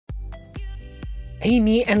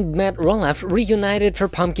Amy and Matt Roloff reunited for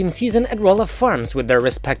pumpkin season at Roloff Farms with their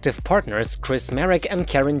respective partners Marek and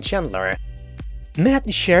Caryn Chandler.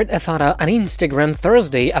 Matt shared a photo on Instagram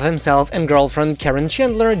Thursday of himself and girlfriend Caryn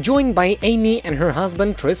Chandler joined by Amy and her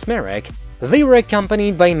husband Marek. They were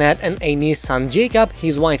accompanied by Matt and Amy's son Jacob,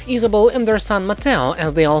 his wife Isabel, and their son Mateo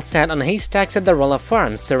as they all sat on haystacks at the Roloff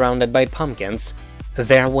Farms surrounded by pumpkins.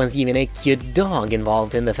 There was even a cute dog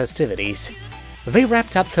involved in the festivities. They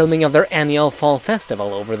wrapped up filming of their annual fall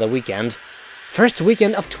festival over the weekend. First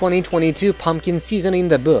weekend of 2022 pumpkin season in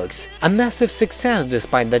the books, a massive success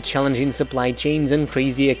despite the challenging supply chains and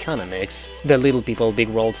crazy economics, the Little People Big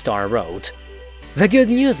World star wrote. The good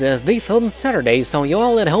news is they filmed Saturday, so you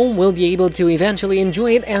all at home will be able to eventually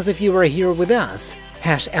enjoy it as if you were here with us.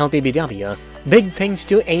 #LPBW. Big thanks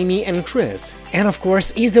to Amy and Chris, and of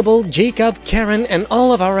course Isabel, Jacob, Caryn, and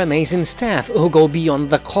all of our amazing staff who go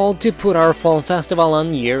beyond the call to put our fall festival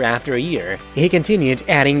on year after year. He continued,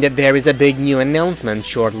 adding that there is a big new announcement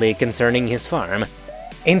shortly concerning his farm.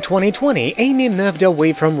 In 2020, Amy moved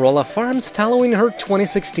away from Roloff Farms following her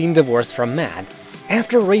 2016 divorce from Matt.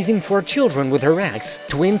 After raising 4 children with her ex,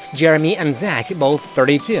 twins Jeremy and Zach, both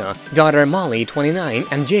 32, daughter Molly, 29,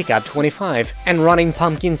 and Jacob, 25, and running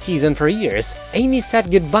pumpkin season for years, Amy said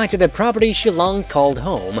goodbye to the property she long called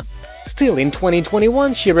home. Still, in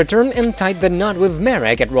 2021, she returned and tied the knot with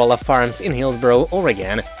Marek at Roloff Farms in Hillsboro,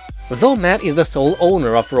 Oregon. Though Matt is the sole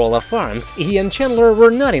owner of Roloff Farms, he and Chandler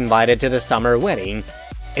were not invited to the summer wedding.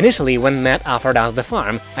 Initially, when Matt offered us the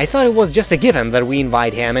farm, I thought it was just a given that we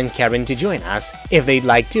invite him and Caryn to join us, if they'd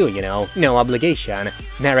like to, you know, no obligation,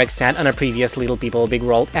 Marek said on a previous Little People Big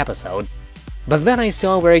World episode. But then I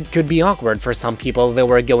saw where it could be awkward for some people that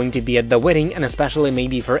were going to be at the wedding, and especially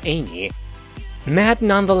maybe for Amy. Matt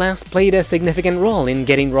nonetheless played a significant role in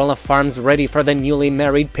getting Roloff Farms ready for the newly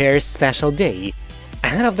married pair's special day.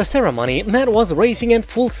 Ahead of the ceremony, Matt was racing at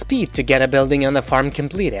full speed to get a building on the farm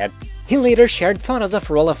completed. He later shared photos of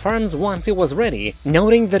Roloff Farms once it was ready,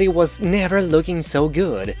 noting that it was never looking so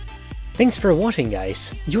good. Thanks for watching,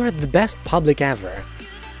 guys. You're the best public ever.